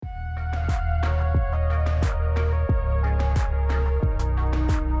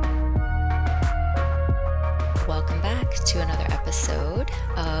to another episode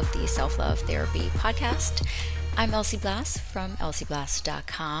of the Self-Love Therapy Podcast. I'm Elsie Blass from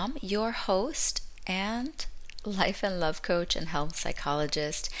elsieblass.com, your host and life and love coach and health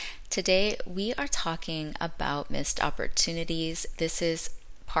psychologist. Today we are talking about missed opportunities. This is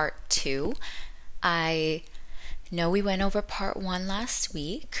part 2. I know we went over part 1 last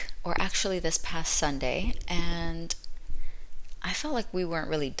week, or actually this past Sunday, and I felt like we weren't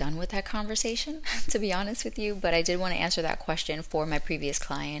really done with that conversation, to be honest with you, but I did want to answer that question for my previous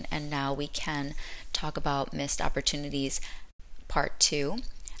client, and now we can talk about missed opportunities part 2.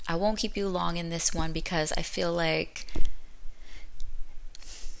 I won't keep you long in this one because I feel like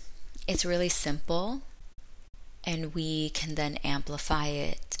it's really simple, and we can then amplify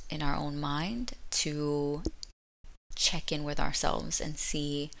it in our own mind to check in with ourselves and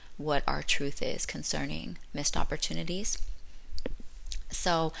see what our truth is concerning missed opportunities.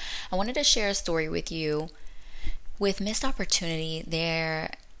 So I wanted to share a story with you. With missed opportunity,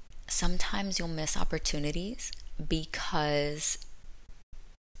 sometimes you'll miss opportunities because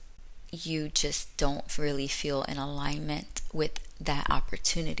you just don't really feel in alignment with that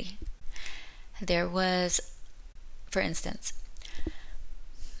opportunity. There was, for instance,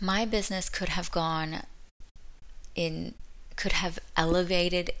 my business could have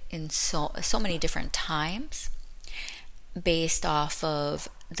elevated in so many different times based off of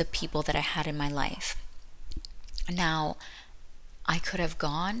the people that I had in my life. Now, I could have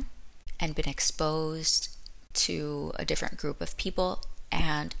gone and been exposed to a different group of people,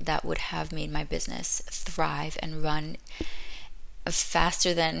 and that would have made my business thrive and run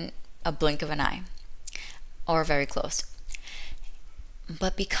faster than a blink of an eye, or very close.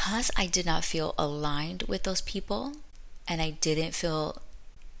 But because I did not feel aligned with those people, and I didn't feel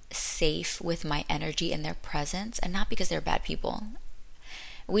safe with my energy and their presence, and not because they're bad people,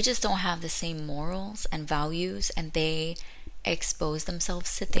 we just don't have the same morals and values, and they expose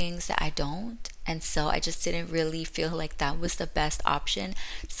themselves to things that I don't, and so I just didn't really feel like that was the best option.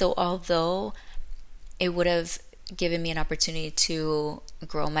 So although it would have given me an opportunity to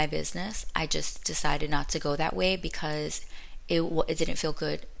grow my business, I just decided not to go that way because it didn't feel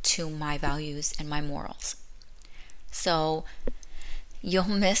good to my values and my morals. So you'll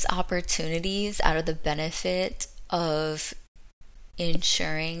miss opportunities out of the benefit of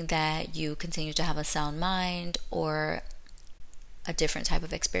ensuring that you continue to have a sound mind or a different type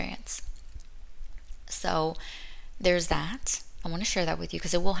of experience. So there's that. I want to share that with you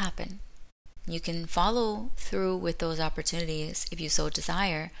because it will happen. You can follow through with those opportunities if you so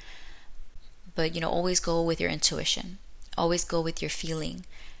desire, but always go with your intuition. Always go with your feeling.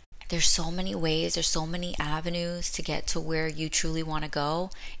 There's so many ways, there's so many avenues to get to where you truly want to go.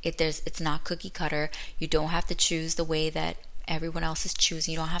 It's not cookie cutter. You don't have to choose the way that everyone else is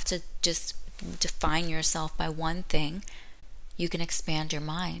choosing. You don't have to just define yourself by one thing. You can expand your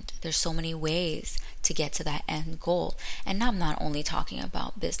mind. There's so many ways to get to that end goal. And I'm not only talking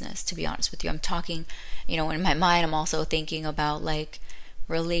about business, to be honest with you. I'm talking, in my mind, I'm also thinking about like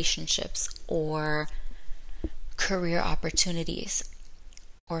relationships or career opportunities.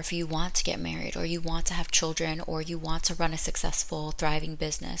 Or if you want to get married, or you want to have children, or you want to run a successful, thriving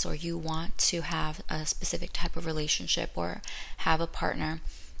business, or you want to have a specific type of relationship or have a partner.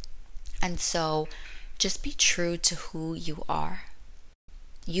 And so just be true to who you are.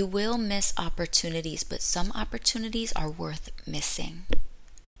 You will miss opportunities, but some opportunities are worth missing.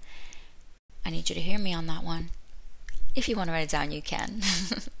 I need you to hear me on that one. If you want to write it down, you can.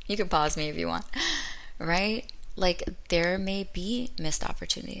 You can pause me if you want, right? Like, there may be missed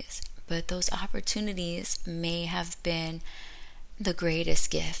opportunities, but those opportunities may have been the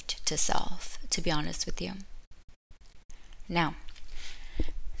greatest gift to self, to be honest with you. Now,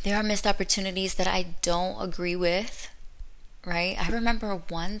 there are missed opportunities that I don't agree with, right? I remember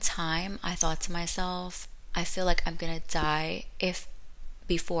one time I thought to myself, I feel like I'm going to die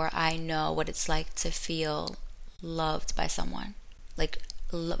before I know what it's like to feel loved by someone, like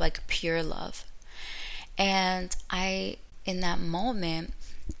pure love. And I, in that moment,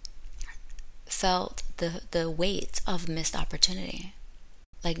 felt the weight of missed opportunity.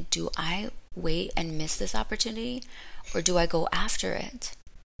 Like, do I wait and miss this opportunity, or do I go after it?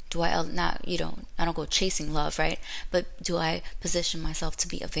 Do I not, I don't go chasing love, right? But do I position myself to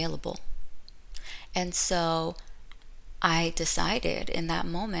be available? And so I decided in that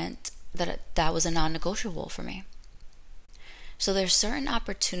moment that was a non-negotiable for me. So there's certain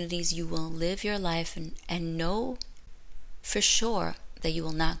opportunities you will live your life and know for sure that you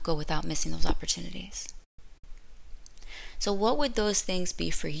will not go without missing those opportunities. So what would those things be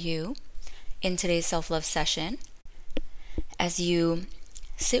for you in today's self-love session as you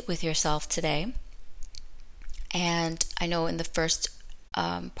sit with yourself today And I know in the first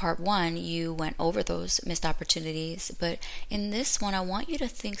part one, you went over those missed opportunities, but in this one, I want you to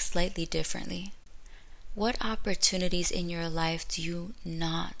think slightly differently. What opportunities in your life do you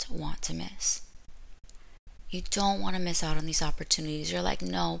not want to miss? You don't want to miss out on these opportunities. You're like,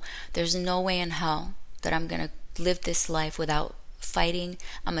 no, there's no way in hell that I'm going to live this life without fighting.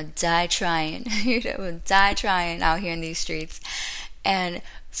 I'm going to die trying. I'm going to die trying out here in these streets. And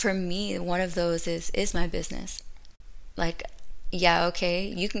for me, one of those is my business. Like, yeah, okay,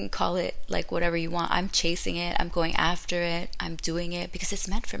 you can call it like whatever you want. I'm chasing it. I'm going after it. I'm doing it because it's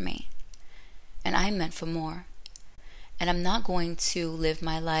meant for me. And I'm meant for more. And I'm not going to live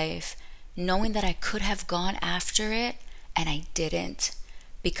my life knowing that I could have gone after it and I didn't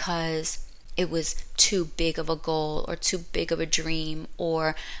because it was too big of a goal or too big of a dream,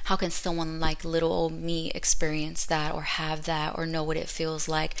 or how can someone like little old me experience that or have that or know what it feels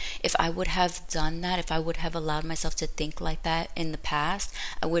like? If I would have done that, if I would have allowed myself to think like that in the past,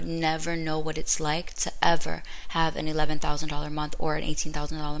 I would never know what it's like to ever have an $11,000 month or an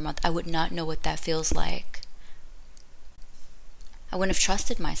 $18,000 month. I would not know what that feels like. I wouldn't have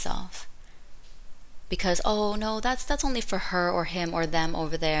trusted myself. Because, oh no, that's only for her or him or them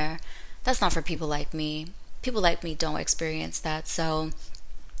over there. That's not for people like me. People like me don't experience that. So,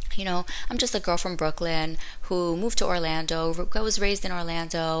 I'm just a girl from Brooklyn who moved to Orlando. I was raised in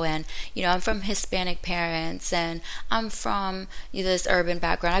Orlando, and, I'm from Hispanic parents, and I'm from this urban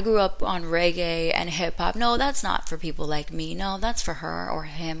background. I grew up on reggae and hip hop. No, that's not for people like me. No, that's for her or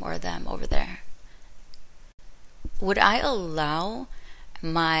him or them over there. Would I allow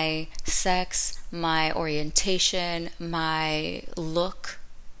my sex, my orientation, my look,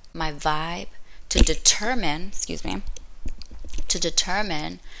 my vibe to determine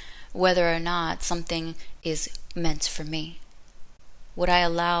whether or not something is meant for me? Would I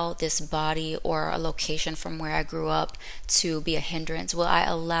allow this body or a location from where I grew up to be a hindrance? Will I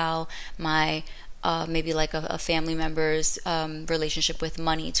allow my maybe like a family member's relationship with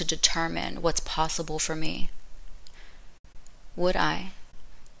money to determine what's possible for me? Would I?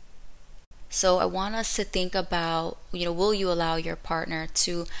 So I want us to think about, will you allow your partner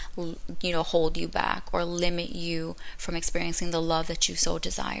to, hold you back or limit you from experiencing the love that you so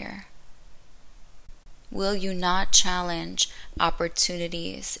desire? Will you not challenge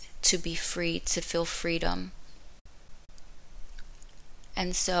opportunities to be free, to feel freedom?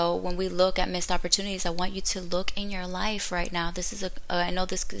 And so when we look at missed opportunities, I want you to look in your life right now. I know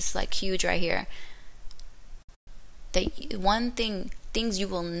this is like huge right here. Things you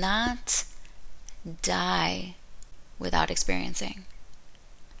will not die without experiencing.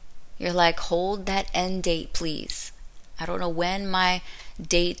 You're like, hold that end date, please. I don't know when my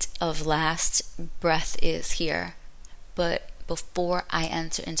date of last breath is here, but before I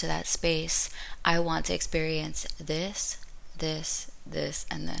enter into that space, I want to experience this,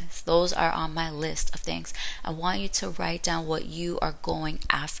 and this. Those are on my list of things. I want you to write down what you are going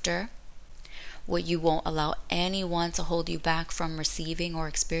after, what you won't allow anyone to hold you back from receiving or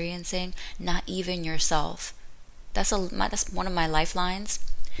experiencing, not even yourself. That's one of my lifelines,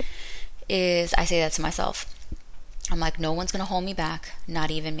 is I say that to myself. I'm like, no one's going to hold me back,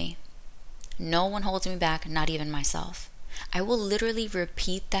 not even me. No one holds me back, not even myself. I will literally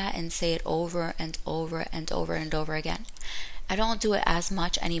repeat that and say it over and over and over and over again. I don't do it as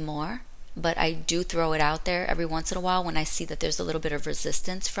much anymore, but I do throw it out there every once in a while when I see that there's a little bit of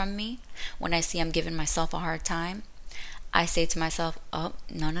resistance from me. When I see I'm giving myself a hard time, I say to myself, oh,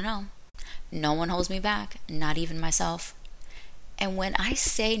 no. No one holds me back, not even myself. And when I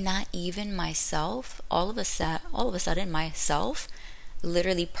say not even myself, all of a sudden myself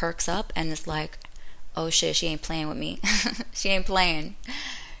literally perks up and is like, oh shit, she ain't playing with me. She ain't playing.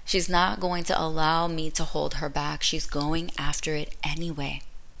 She's not going to allow me to hold her back. She's going after it anyway.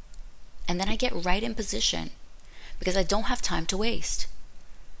 And then I get right in position because I don't have time to waste.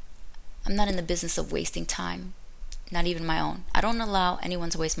 I'm not in the business of wasting time, not even my own. I don't allow anyone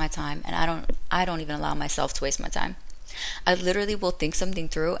to waste my time, and I don't even allow myself to waste my time. I literally will think something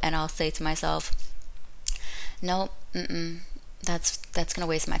through and I'll say to myself, no, that's going to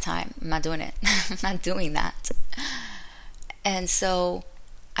waste my time. I'm not doing it. I'm not doing that. And so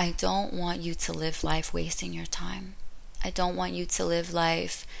I don't want you to live life wasting your time. I don't want you to live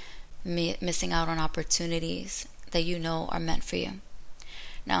life missing out on opportunities that you know are meant for you.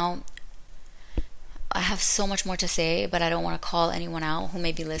 Now, I have so much more to say, but I don't want to call anyone out who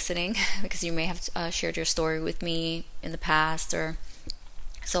may be listening because you may have shared your story with me in the past,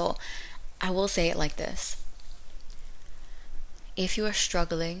 so I will say it like this. If you are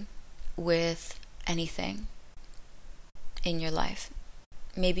struggling with anything in your life,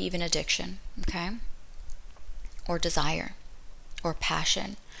 maybe even addiction, okay? or desire or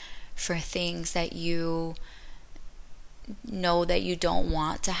passion for things that you know that you don't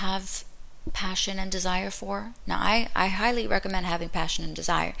want to have passion and desire for. Now, I highly recommend having passion and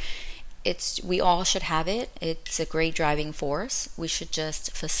desire. We all should have it. It's a great driving force. We should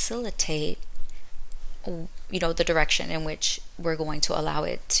just facilitate, the direction in which we're going to allow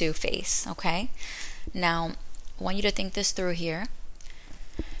it to face. Okay? Now, I want you to think this through here.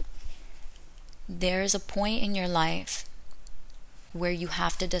 There's a point in your life where you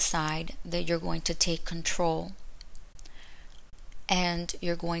have to decide that you're going to take control and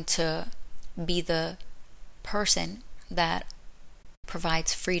you're going to be the person that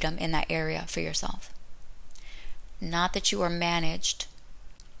provides freedom in that area for yourself. Not that you are managed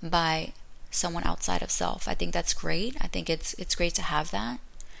by someone outside of self. I think that's great. I think it's great to have that.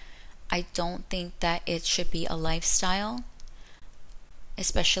 I don't think that it should be a lifestyle,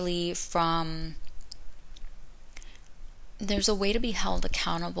 especially there's a way to be held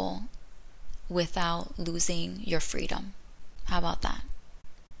accountable without losing your freedom. How about that?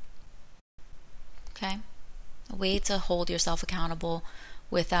 Okay? A way to hold yourself accountable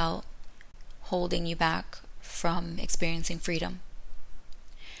without holding you back from experiencing freedom.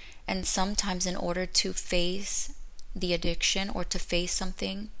 And sometimes in order to face the addiction or to face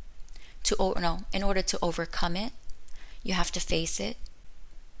something, in order to overcome it, you have to face it.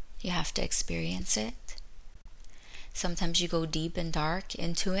 You have to experience it. Sometimes you go deep and dark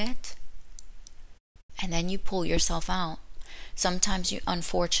into it, and then you pull yourself out. Sometimes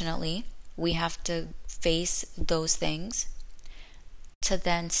unfortunately, we have to face those things to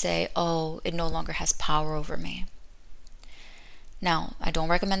then say, oh, it no longer has power over me. Now, I don't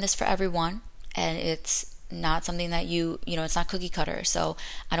recommend this for everyone, and it's not something that it's not cookie cutter. So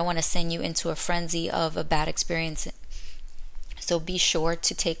I don't want to send you into a frenzy of a bad experience. So be sure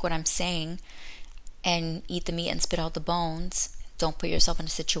to take what I'm saying and eat the meat and spit out the bones. Don't put yourself in a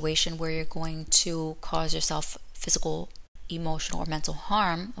situation where you're going to cause yourself physical, emotional, or mental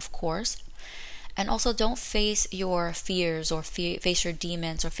harm, of course. And also don't face your fears or face your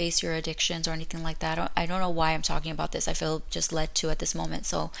demons or face your addictions or anything like that. I don't know why I'm talking about this. I feel just led to at this moment,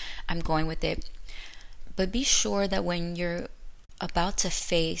 so I'm going with it. But be sure that when you're about to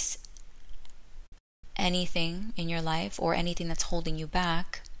face anything in your life or anything that's holding you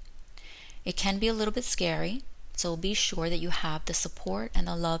back, it can be a little bit scary. So be sure that you have the support and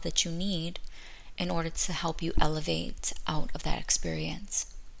the love that you need in order to help you elevate out of that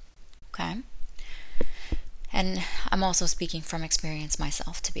experience. Okay? And I'm also speaking from experience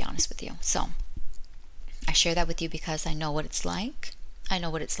myself, to be honest with you. So I share that with you because I know what it's like. I know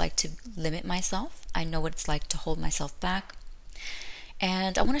what it's like to limit myself. I know what it's like to hold myself back.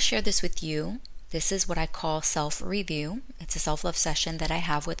 And I want to share this with you. This is what I call self-review. It's a self-love session that I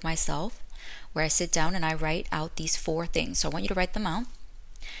have with myself where I sit down and I write out these 4 things. So I want you to write them out.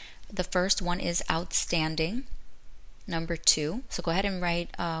 The first one is outstanding. Number 2. So go ahead and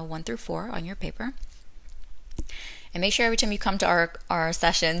write 1 through 4 on your paper. And make sure every time you come to our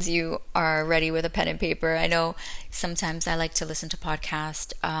sessions, you are ready with a pen and paper. I know sometimes I like to listen to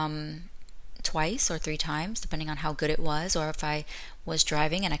podcasts twice or 3 times, depending on how good it was, or if I was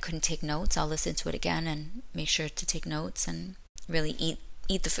driving and I couldn't take notes, I'll listen to it again and make sure to take notes and really eat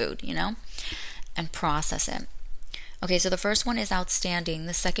the food, and process it. Okay, so the first one is outstanding.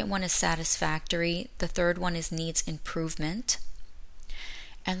 The second one is satisfactory. The third one is needs improvement.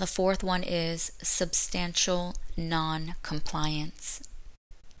 And the fourth one is substantial non-compliance.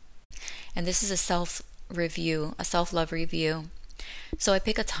 And this is a self-review, a self-love review. So I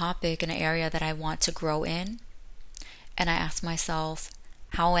pick a topic, an area that I want to grow in, and I ask myself,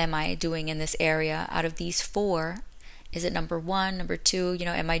 how am I doing in this area? Out of these 4, is it number 1, number 2?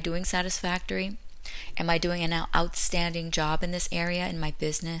 Am I doing satisfactory? Am I doing an outstanding job in this area in my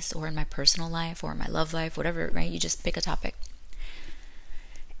business or in my personal life or in my love life, whatever, right? You just pick a topic.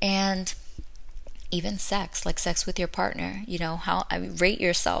 And even sex, like sex with your partner, how I rate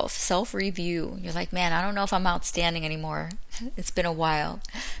yourself, self-review. You're like, man, I don't know if I'm outstanding anymore. It's been a while.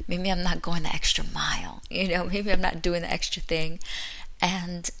 Maybe I'm not going the extra mile. Maybe I'm not doing the extra thing.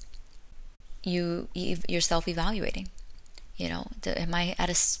 And you're self-evaluating. Am I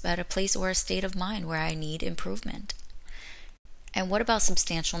at a place or a state of mind where I need improvement? And what about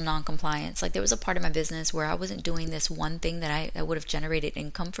substantial non-compliance? Like there was a part of my business where I wasn't doing this one thing that would have generated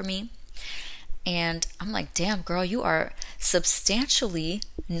income for me. And I'm like, damn, girl, you are substantially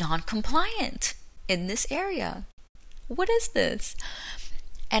non-compliant in this area. What is this?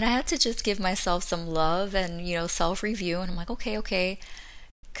 And I had to just give myself some love and, self-review. And I'm like, okay.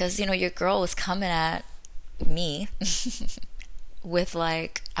 Because, your girl was coming at me with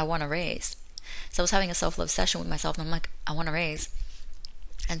like, I want to raise. So I was having a self-love session with myself, and I'm like, I want to raise.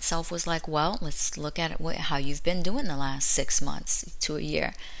 And self was like, well, let's look at how you've been doing the last 6 months to a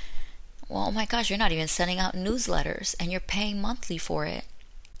year. Well, oh my gosh, you're not even sending out newsletters, and you're paying monthly for it.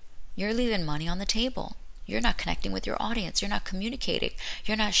 You're leaving money on the table. You're not connecting with your audience. You're not communicating.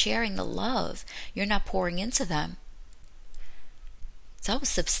 You're not sharing the love. You're not pouring into them. So I was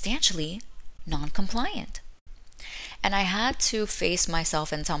substantially non-compliant. And I had to face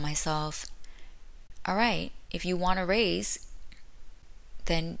myself and tell myself, all right, if you want to raise,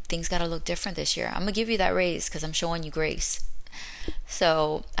 then things got to look different this year. I'm going to give you that raise because I'm showing you grace.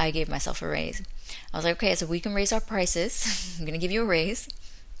 So I gave myself a raise. I was like, okay, so we can raise our prices. I'm going to give you a raise.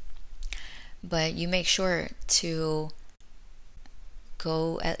 But you make sure to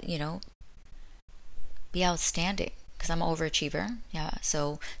go, be outstanding, because I'm an overachiever. Yeah.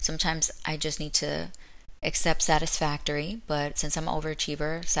 So sometimes I just need to accept satisfactory, but since I'm an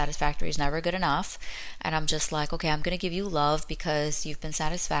overachiever, satisfactory is never good enough. And I'm just like, okay, I'm going to give you love because you've been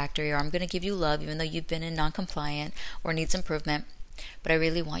satisfactory, or I'm going to give you love even though you've been in non-compliant or needs improvement. But I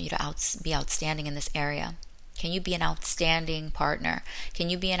really want you to be outstanding in this area. Can you be an outstanding partner? Can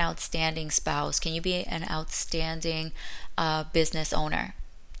you be an outstanding spouse? Can you be an outstanding business owner?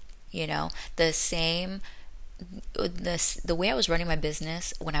 The way I was running my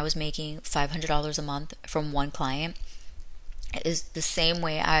business when I was making $500 a month from one client is the same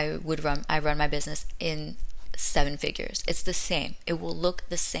way I run my business in 7 figures. It's the same. It will look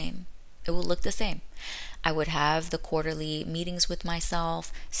the same. I would have the quarterly meetings with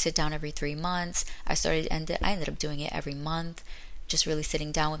myself, sit down every 3 months. I ended up doing it every month, just really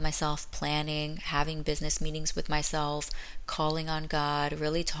sitting down with myself, planning, having business meetings with myself, calling on God,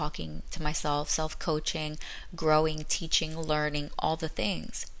 really talking to myself, self-coaching, growing, teaching, learning, all the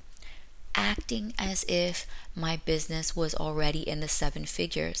things. Acting as if my business was already in the 7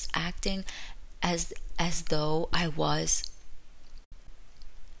 figures, acting as though I was.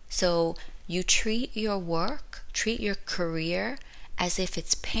 So you treat your work, treat your career as if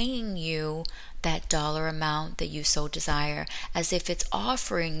it's paying you that dollar amount that you so desire, as if it's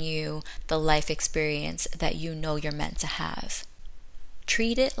offering you the life experience that you know you're meant to have.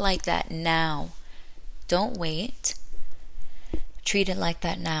 Treat it like that now. Don't wait. Treat it like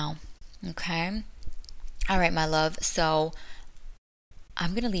that now. Okay? All right, my love. So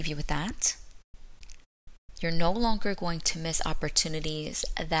I'm going to leave you with that. You're no longer going to miss opportunities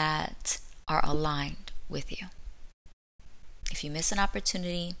that are aligned with you. If you miss an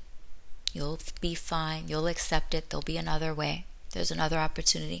opportunity, you'll be fine. You'll accept it. There'll be another way. There's another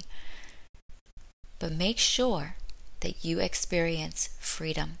opportunity. But make sure that you experience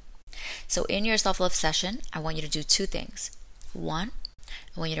freedom. So in your self-love session, I want you to do 2 things. 1,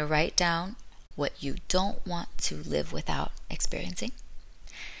 I want you to write down what you don't want to live without experiencing.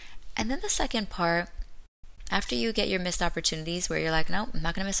 And then the second part, after you get your missed opportunities where you're like, no, I'm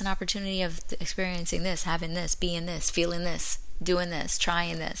not going to miss an opportunity of experiencing this, having this, being this, feeling this, doing this,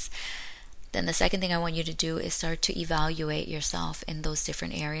 trying this. Then the second thing I want you to do is start to evaluate yourself in those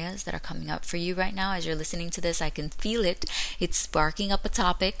different areas that are coming up for you right now. As you're listening to this, I can feel it. It's sparking up a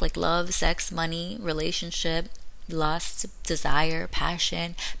topic like love, sex, money, relationship, lust, desire,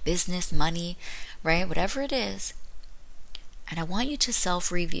 passion, business, money, right? Whatever it is. And I want you to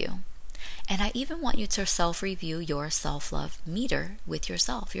self-review. And I even want you to self-review your self-love meter with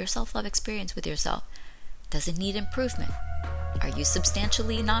yourself, your self-love experience with yourself. Does it need improvement? Are you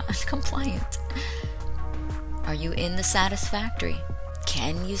substantially not compliant? Are you in the satisfactory?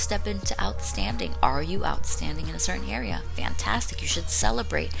 Can you step into outstanding? Are you outstanding in a certain area? Fantastic. You should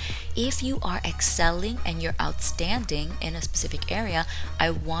celebrate. If you are excelling and you're outstanding in a specific area,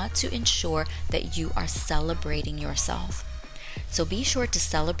 I want to ensure that you are celebrating yourself. So be sure to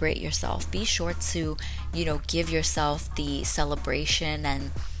celebrate yourself. Be sure to, give yourself the celebration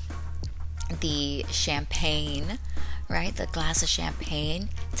and the champagne, right? The glass of champagne.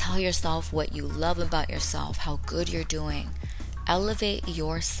 Tell yourself what you love about yourself, how good you're doing. Elevate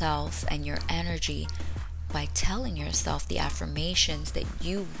yourself and your energy by telling yourself the affirmations that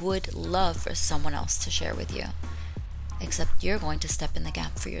you would love for someone else to share with you. Except you're going to step in the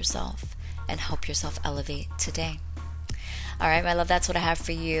gap for yourself and help yourself elevate today. All right, my love, that's what I have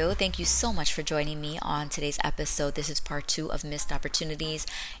for you. Thank you so much for joining me on today's episode. This is part 2 of Missed Opportunities.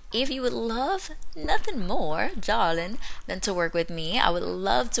 If you would love nothing more, darling, than to work with me, I would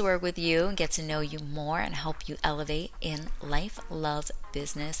love to work with you and get to know you more and help you elevate in life, love,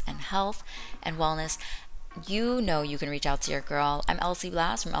 business, and health and wellness. You know you can reach out to your girl. I'm Elsie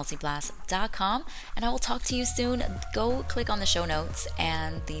Blass from elsieblass.com, and I will talk to you soon. Go click on the show notes,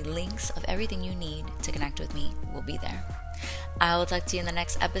 and the links of everything you need to connect with me will be there. I will talk to you in the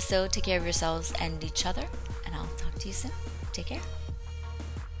next episode. Take care of yourselves and each other, and I'll talk to you soon. Take care.